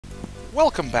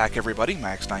Welcome back, everybody.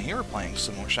 Max9 here, playing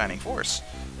some more Shining Force.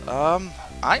 I'm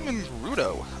in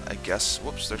Rudo, I guess.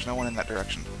 Whoops, there's no one in that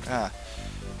direction.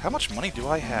 How much money do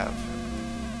I have?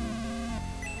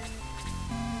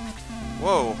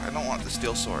 Whoa, I don't want the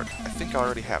steel sword. I think I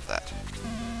already have that.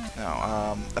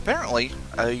 No, apparently,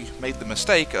 I made the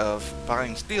mistake of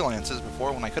buying steel lances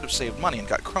before when I could have saved money and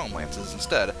got chrome lances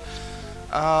instead.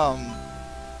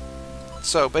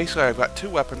 So basically I've got two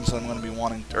weapons I'm going to be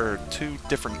wanting, or two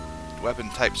different weapon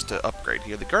types to upgrade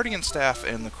here. The Guardian Staff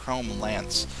and the Chrome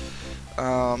Lance.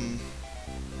 Not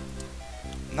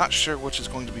sure which is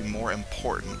going to be more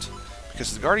important,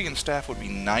 because the Guardian Staff would be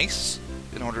nice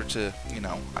in order to, you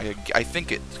know, I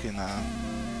think it can,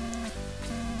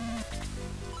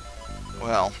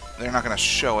 well, they're not going to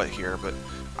show it here, but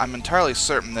I'm entirely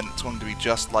certain that it's going to be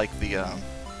just like the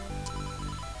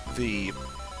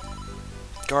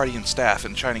Guardian Staff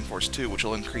in Shining Force 2, which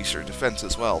will increase your defense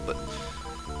as well, but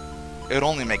it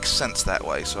only makes sense that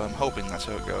way, so I'm hoping that's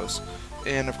how it goes.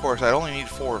 And of course, I only need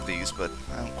 4 of these, but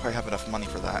I don't quite have enough money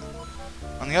for that.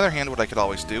 On the other hand, what I could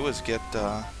always do is get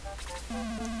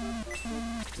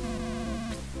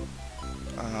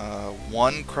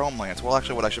 1 Chrome Lance. Well,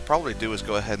 actually, what I should probably do is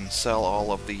go ahead and sell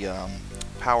all of the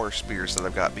power spears that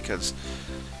I've got, because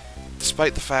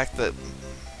despite the fact that,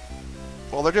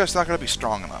 well, they're just not going to be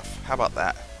strong enough. How about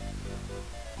that?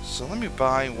 So let me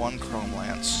buy 1 Chrome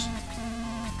Lance.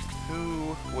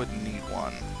 Who would need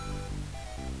one?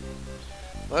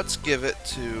 Let's give it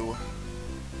to...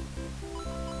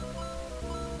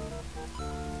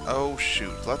 oh,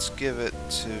 shoot. Let's give it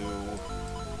to...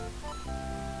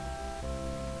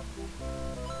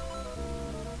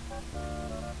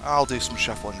 I'll do some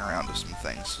shuffling around to some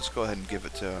things. Let's go ahead and give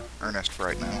it to Ernest for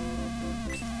right now.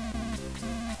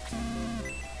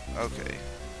 Okay.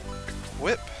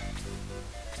 Equip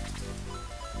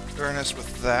Ernest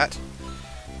with that,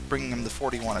 bringing him to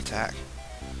 41 attack.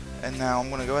 And now I'm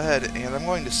going to go ahead and I'm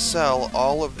going to sell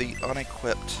all of the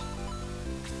unequipped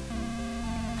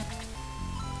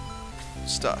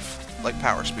stuff, like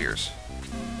power spears.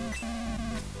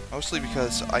 Mostly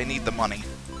because I need the money.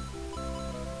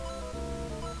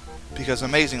 Because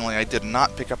amazingly, I did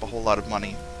not pick up a whole lot of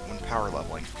money when power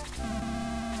leveling.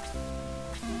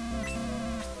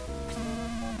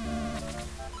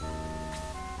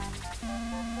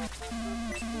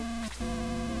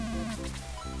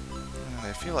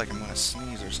 I feel like I'm going to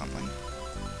sneeze or something.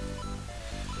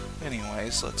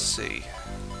 Anyways, let's see.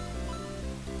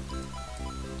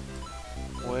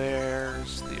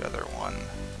 Where's the other one?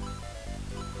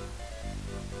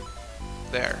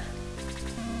 There.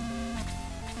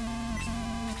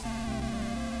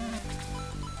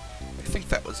 I think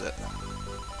that was it.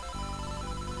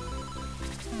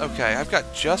 Okay, I've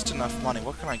got just enough money.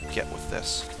 What can I get with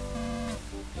this?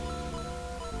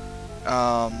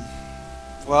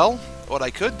 Well, what I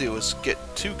could do is get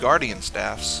 2 Guardian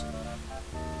Staffs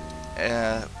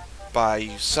by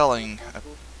selling,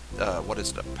 what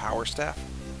is it, a Power Staff?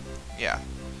 Yeah.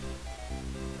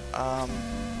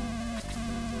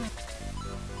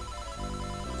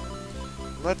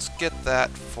 Let's get that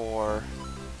for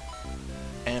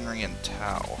Henry and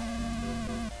Tau.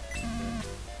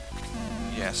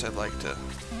 Yes, I'd like to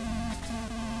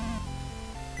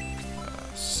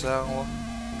sell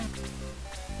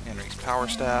Henry's Power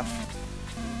Staff,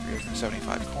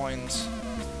 375 coins.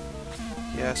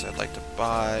 Yes, I'd like to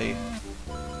buy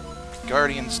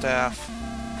Guardian Staff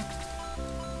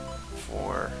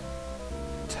for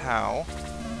Tau.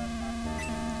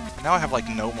 And now I have like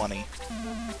no money.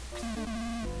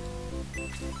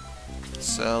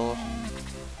 Sell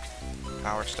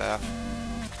Power Staff.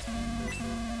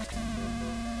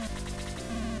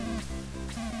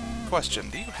 Question,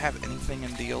 do you have anything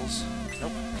in deals?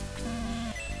 Nope.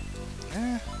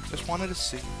 Just wanted to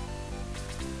see.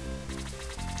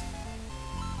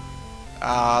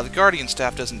 The Guardian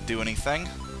Staff doesn't do anything.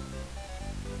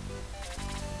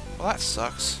 Well, that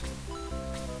sucks.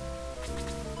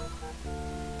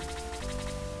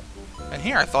 And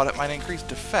here I thought it might increase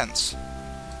defense.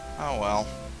 Oh well.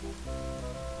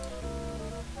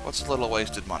 What's a little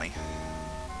wasted money?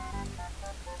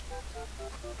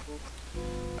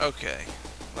 Okay,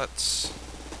 let's...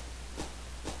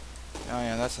 oh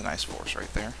yeah, that's a nice force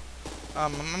right there.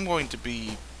 I'm going to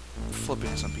be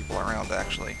flipping some people around,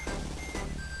 actually.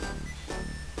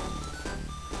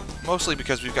 Mostly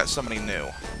because we've got somebody new.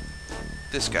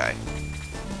 This guy.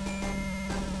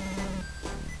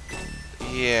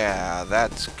 Yeah,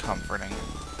 that's comforting.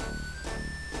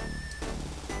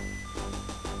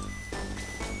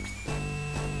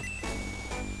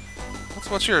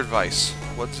 What's your advice?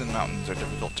 Woods and mountains are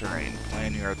difficult terrain.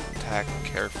 Plan your attack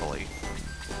carefully.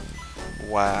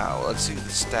 Wow, let's see the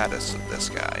status of this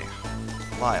guy.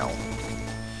 Lyle.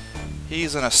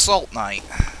 He's an Assault Knight.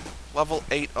 Level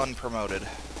 8 unpromoted.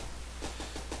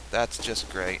 That's just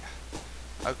great.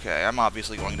 Okay, I'm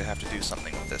obviously going to have to do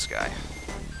something with this guy.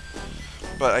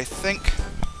 But I think...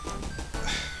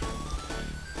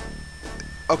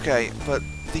 Okay, but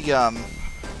the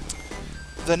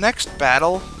next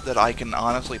battle that I can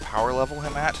honestly power level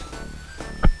him at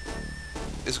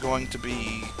is going to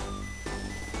be,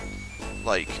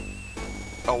 like,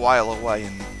 a while away,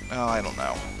 and, oh, I don't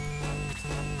know.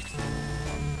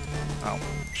 Oh,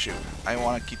 shoot. I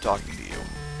want to keep talking to you.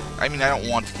 I mean, I don't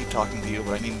want to keep talking to you,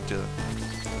 but I need to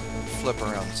flip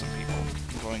around some people.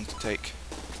 I'm going to take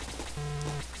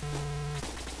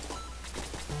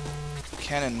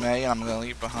Ken and May, and I'm going to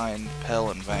leave behind Pell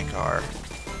and Vankar.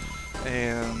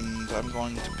 And I'm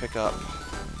going to pick up,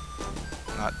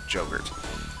 not Jogurt,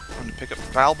 I'm going to pick up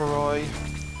Valbaroy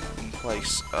in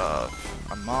place of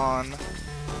Amon.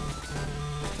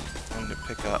 I'm going to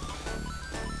pick up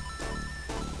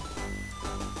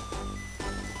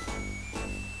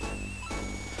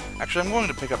Actually, I'm going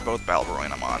to pick up both Valbaroy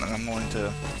and Amon, and I'm going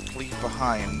to leave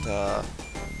behind,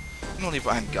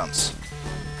 Gunce.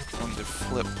 I'm going to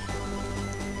flip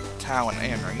Tau and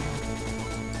Anri.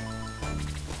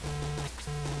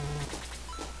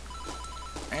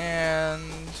 And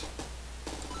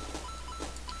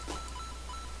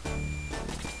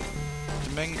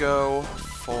Domingo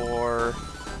for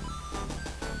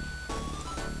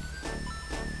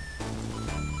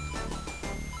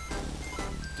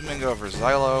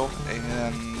Xylo,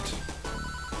 and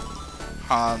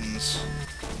Hans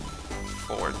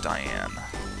for Diane.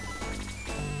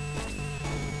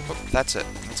 Oh, that's it.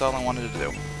 That's all I wanted to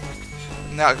do.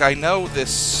 Now, I know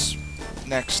this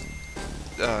next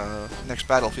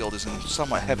battlefield is in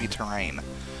somewhat heavy terrain,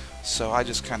 so I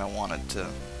just kind of wanted to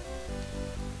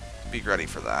be ready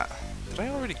for that. Did I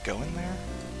already go in there?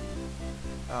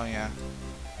 Oh yeah.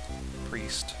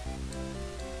 Priest.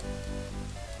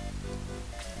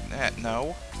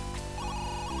 No.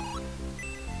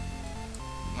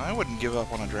 I wouldn't give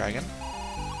up on a dragon.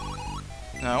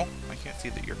 No, I can't see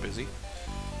that you're busy.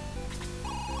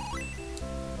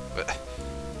 But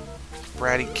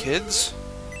bratty kids?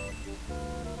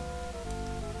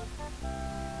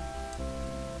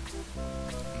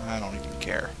 I don't even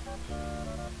care.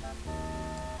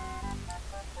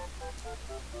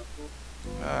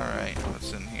 Alright,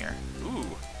 what's in here?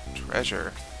 Ooh,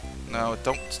 treasure. No,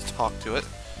 don't talk to it.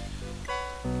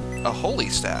 A holy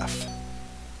staff.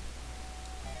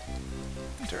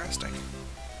 Interesting.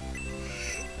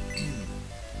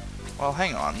 Well,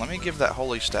 hang on. Let me give that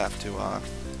holy staff to,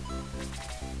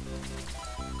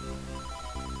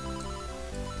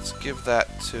 let's give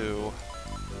that to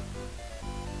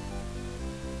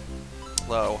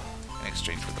Lo in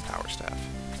exchange for the power staff.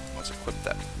 Let's equip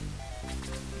that.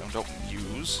 No, don't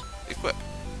use. Equip.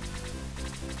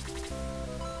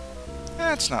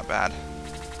 That's not bad.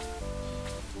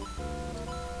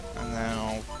 And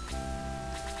now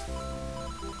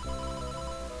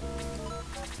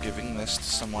giving this to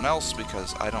someone else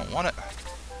because I don't want it.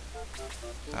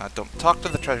 Don't talk to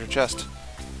the treasure chest.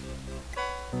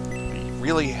 I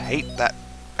really hate that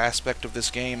aspect of this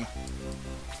game.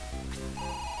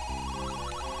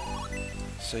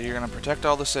 So you're gonna protect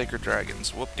all the sacred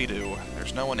dragons. Whoop-de-doo.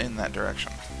 There's no one in that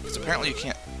direction. Because apparently you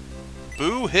can't...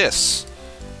 Boo hiss!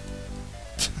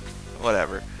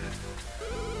 Whatever.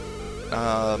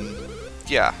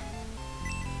 Yeah.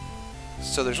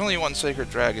 So there's only one sacred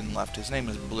dragon left. His name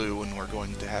is Blue, and we're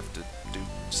going to have to do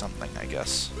something, I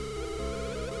guess.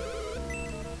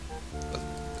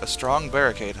 A strong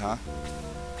barricade, huh?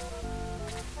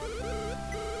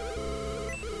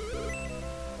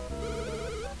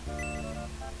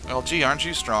 Well, gee, aren't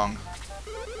you strong?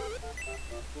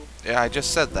 Yeah, I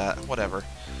just said that. Whatever.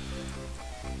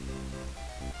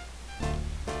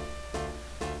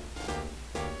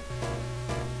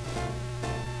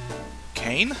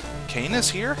 Kain? Kain is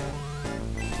here?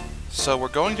 So we're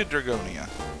going to Dragonia.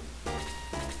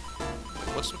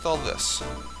 What's with all this?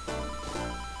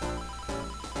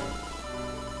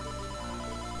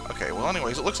 Okay, well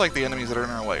anyways, it looks like the enemies that are in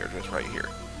our way are just right here.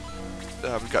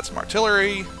 We've got some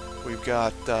artillery. We've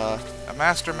got a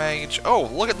Master Mage. Oh,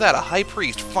 look at that, a High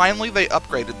Priest. Finally they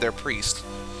upgraded their priest.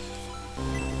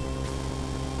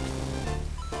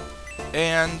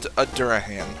 And a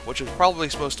Durahan, which is probably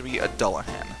supposed to be a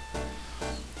Dullahan.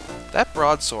 That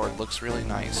broadsword looks really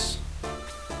nice.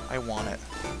 I want it.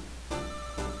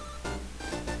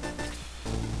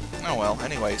 Oh well,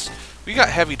 anyways. We got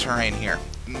heavy terrain here.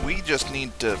 We just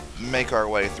need to make our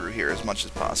way through here as much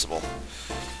as possible.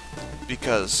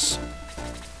 Because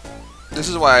This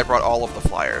is why I brought all of the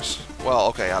flyers. Well,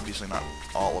 okay, obviously not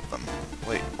all of them.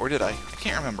 Wait, or did I? I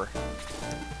can't remember.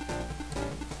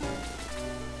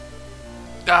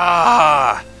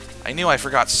 Ah! I knew I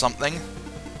forgot something.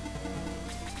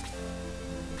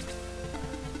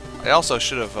 I also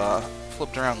should have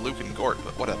flipped around Luke and Gort,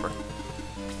 but whatever.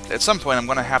 At some point, I'm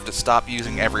going to have to stop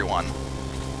using everyone.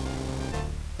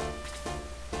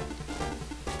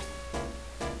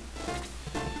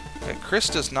 Okay, Chris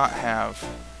does not have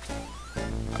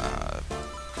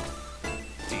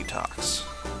Detox.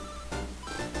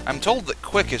 I'm told that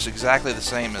Quick is exactly the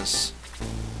same as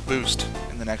Boost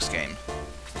in the next game.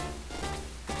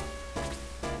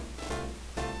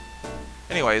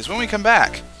 Anyways, when we come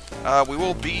back, we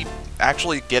will be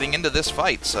actually getting into this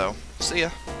fight, so see ya.